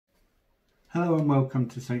Hello and welcome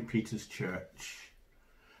to St Peter's Church.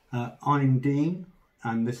 I'm Dean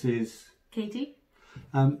and this is Katie.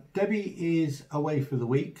 Debbie is away for the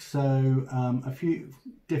week, so a few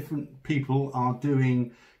different people are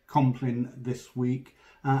doing Compline this week,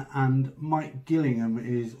 and Mike Gillingham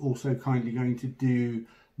is also kindly going to do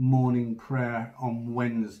morning prayer on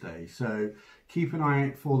Wednesday, so keep an eye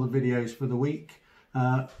out for the videos for the week.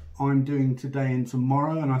 I'm doing today and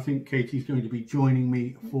tomorrow, and I think Katie's going to be joining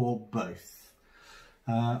me for both.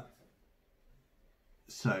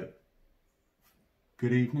 So,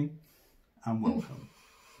 good evening and welcome.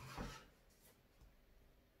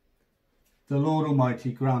 The Lord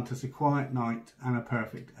Almighty grant us a quiet night and a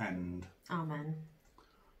perfect end. Amen.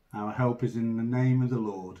 Our help is in the name of the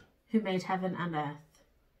Lord, who made heaven and earth.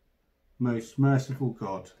 Most merciful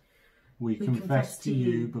God, we confess to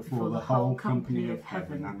you before the whole company of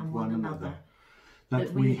heaven and one another,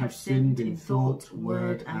 that we have sinned in thought,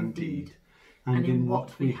 word and deed, and in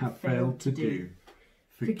what we have failed to do.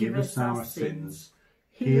 Forgive us our sins,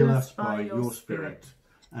 heal us by your Spirit,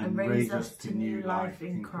 and raise us to new life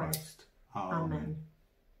in Christ. Amen.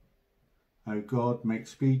 O God, make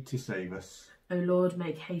speed to save us. O Lord,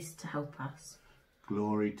 make haste to help us.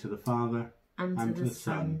 Glory to the Father, and to the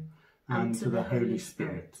Son, and to the Holy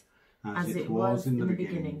Spirit, as it was in the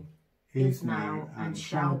beginning, is now, and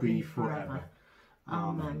shall be forever.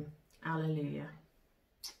 Amen. Alleluia.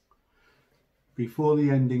 Before the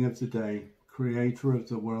ending of the day, Creator of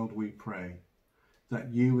the world, we pray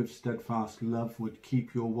that you with steadfast love would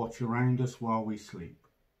keep your watch around us while we sleep.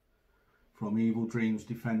 From evil dreams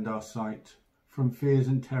defend our sight, from fears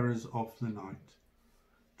and terrors of the night.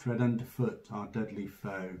 Tread underfoot our deadly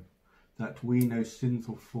foe, that we no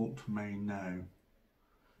sinful fault may know.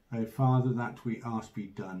 O Father, that we ask be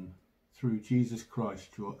done, through Jesus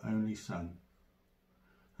Christ, your only Son,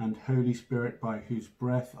 and Holy Spirit, by whose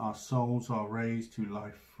breath our souls are raised to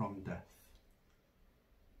life from death.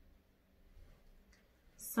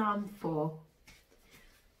 Psalm 4.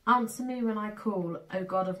 Answer me when I call, O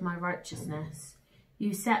God of my righteousness.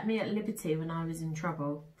 You set me at liberty when I was in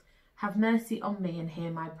trouble. Have mercy on me and hear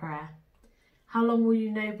my prayer. How long will you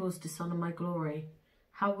nobles dishonour my glory?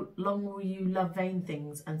 How long will you love vain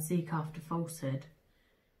things and seek after falsehood?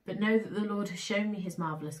 But know that the Lord has shown me his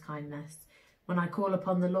marvellous kindness. When I call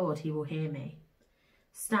upon the Lord, he will hear me.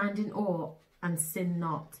 Stand in awe and sin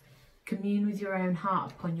not. Commune with your own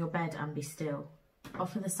heart upon your bed and be still.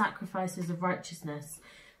 Offer the sacrifices of righteousness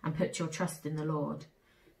and put your trust in the Lord.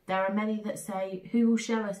 There are many that say, who will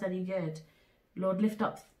show us any good? Lord, lift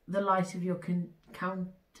up the light of your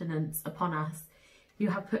countenance upon us.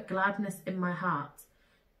 You have put gladness in my heart,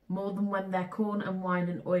 more than when their corn and wine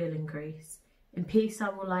and oil increase. In peace I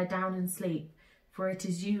will lie down and sleep, for it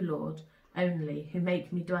is you, Lord, only, who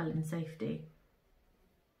make me dwell in safety.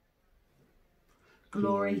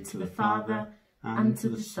 Glory to the Father, and to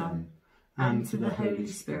the Son, and to the Holy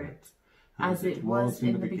Spirit, as it was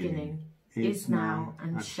in the beginning, is now,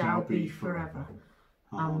 and shall be forever.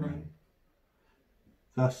 Amen.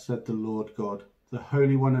 Thus said the Lord God, the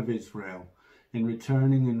Holy One of Israel, in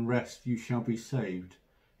returning and rest you shall be saved,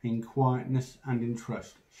 in quietness and in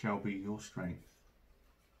trust shall be your strength.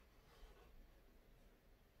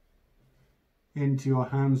 Into your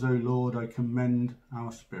hands, O Lord, I commend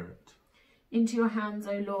our spirit. Into your hands,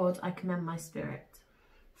 O Lord, I commend my spirit.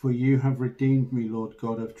 For you have redeemed me, Lord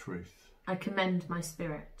God of truth. I commend my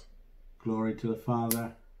spirit. Glory to the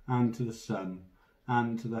Father, and to the Son,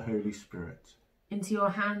 and to the Holy Spirit. Into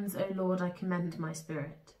your hands, O Lord, I commend my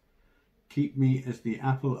spirit. Keep me as the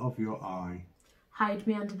apple of your eye. Hide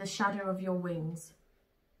me under the shadow of your wings.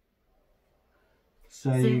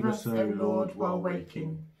 Save us, O Lord, while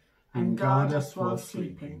waking, and guard us while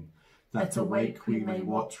sleeping, that awake we may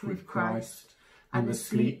watch with Christ, and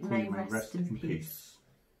asleep we may rest in peace.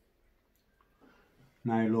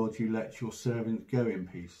 Now, Lord, you let your servant go in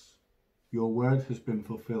peace. Your word has been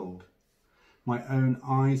fulfilled. My own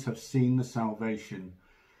eyes have seen the salvation,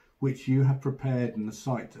 which you have prepared in the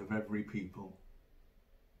sight of every people.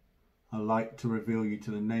 A light to reveal you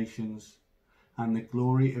to the nations, and the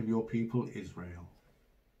glory of your people Israel.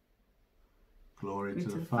 Glory to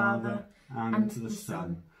the Father, and to the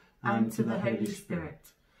Son, and to the Holy Spirit,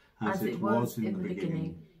 as it was in the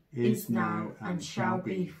beginning, is now, and shall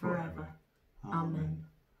be forever. Amen.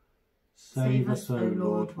 Save us, O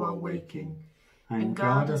Lord, while waking, and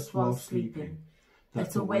guard us while sleeping,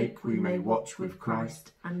 that awake we may watch with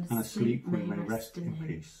Christ, and asleep we may rest in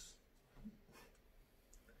peace.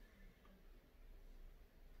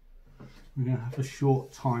 We're going to have a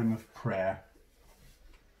short time of prayer.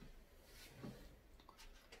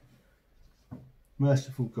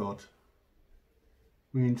 Merciful God,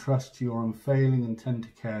 we entrust to your unfailing and tender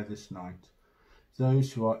care this night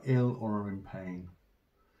those who are ill or are in pain,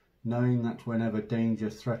 knowing that whenever danger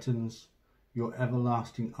threatens, your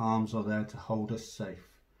everlasting arms are there to hold us safe,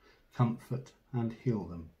 comfort and heal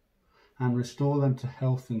them, and restore them to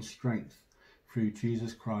health and strength through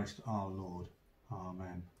Jesus Christ our Lord.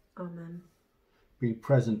 Amen. Amen. Be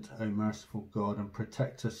present, O merciful God, and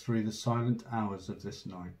protect us through the silent hours of this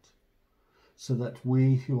night, so that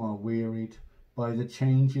we who are wearied by the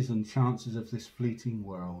changes and chances of this fleeting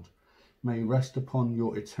world may rest upon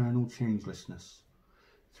your eternal changelessness,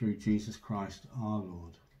 through Jesus Christ our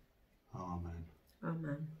Lord. Amen.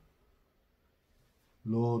 Amen.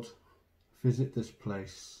 Lord, visit this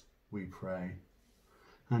place, we pray,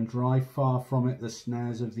 and drive far from it the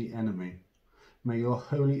snares of the enemy. May your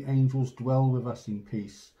holy angels dwell with us in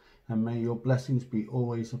peace, and may your blessings be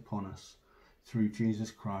always upon us, through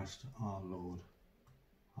Jesus Christ our Lord.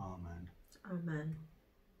 Amen. Amen.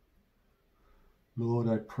 Lord,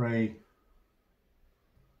 I pray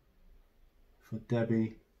for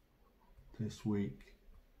Debbie this week.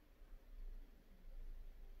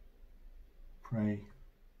 Pray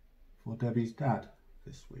for Debbie's dad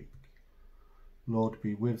this week. Lord,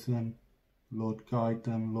 be with them. Lord, guide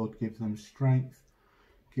them. Lord, give them strength.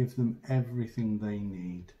 Give them everything they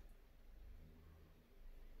need.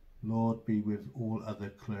 Lord, be with all other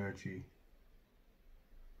clergy.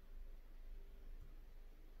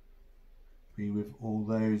 Be with all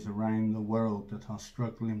those around the world that are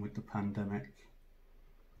struggling with the pandemic.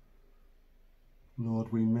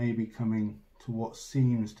 Lord, we may be coming to what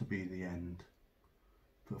seems to be the end,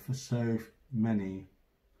 but for so many,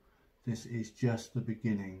 this is just the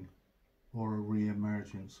beginning or a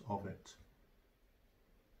re-emergence of it.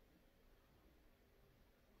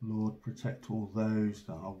 Lord, protect all those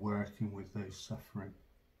that are working with those suffering.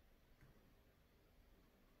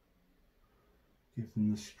 Give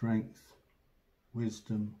them the strength,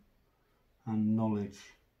 wisdom and knowledge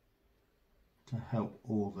to help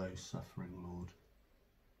all those suffering, Lord.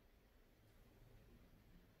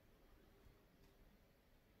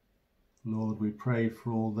 Lord, we pray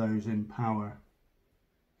for all those in power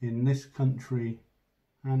in this country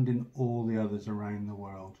and in all the others around the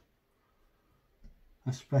world,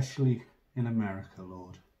 especially in America,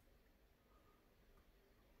 Lord.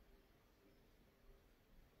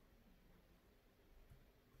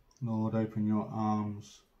 Lord, open your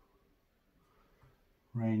arms,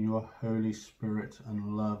 rain your Holy Spirit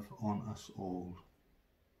and love on us all.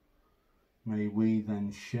 May we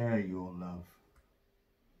then share your love.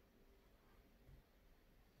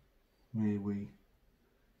 May we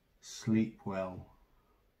sleep well,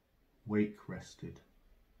 wake rested.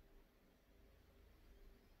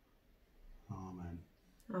 Amen.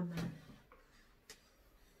 Amen.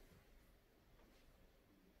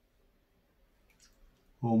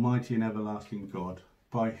 Almighty and everlasting God,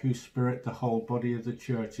 by whose Spirit the whole body of the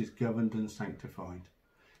Church is governed and sanctified,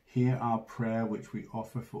 hear our prayer which we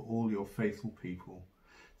offer for all your faithful people,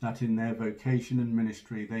 that in their vocation and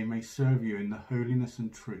ministry they may serve you in the holiness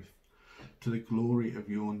and truth, to the glory of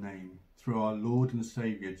your name, through our Lord and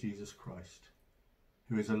Saviour Jesus Christ,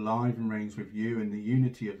 who is alive and reigns with you in the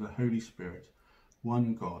unity of the Holy Spirit,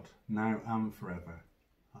 one God, now and forever.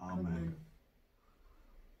 Amen. Amen.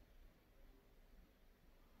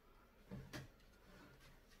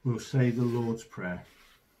 We'll say the Lord's Prayer.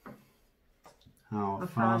 Our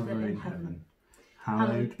Father in heaven,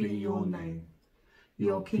 hallowed be your name.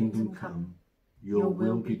 Your kingdom come, your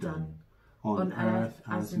will be done, on earth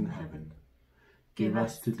as in heaven. Give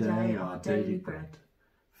us today our daily bread.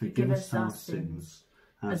 Forgive us our sins,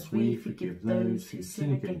 as we forgive those who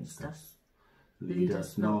sin against us. Lead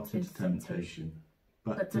us not into temptation,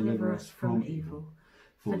 but deliver us from evil.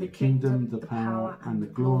 For the kingdom, the power, and the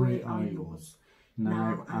glory are yours,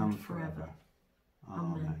 now and forever.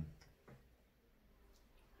 Amen.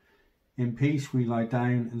 In peace we lie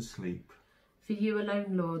down and sleep. For you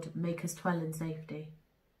alone, Lord, make us dwell in safety.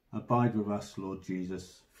 Abide with us, Lord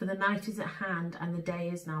Jesus. For the night is at hand and the day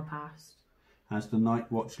is now past. As the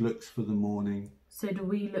night watch looks for the morning, so do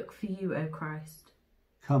we look for you, O Christ.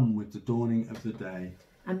 Come with the dawning of the day.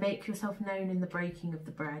 And make yourself known in the breaking of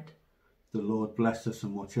the bread. The Lord bless us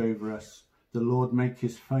and watch over us. The Lord make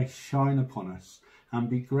his face shine upon us and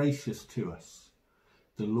be gracious to us.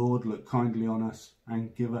 The Lord look kindly on us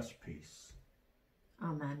and give us peace.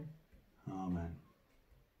 Amen. Amen.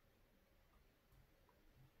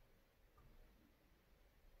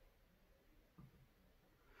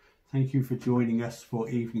 Thank you for joining us for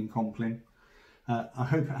Evening Compline. I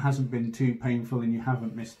hope it hasn't been too painful and you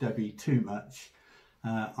haven't missed Debbie too much.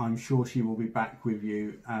 I'm sure she will be back with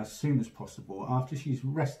you as soon as possible after she's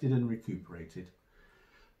rested and recuperated.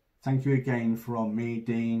 Thank you again from me,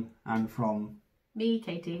 Dean, and from me,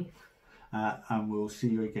 Katie. and we'll see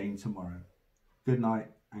you again tomorrow. Good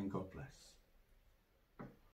night and God bless.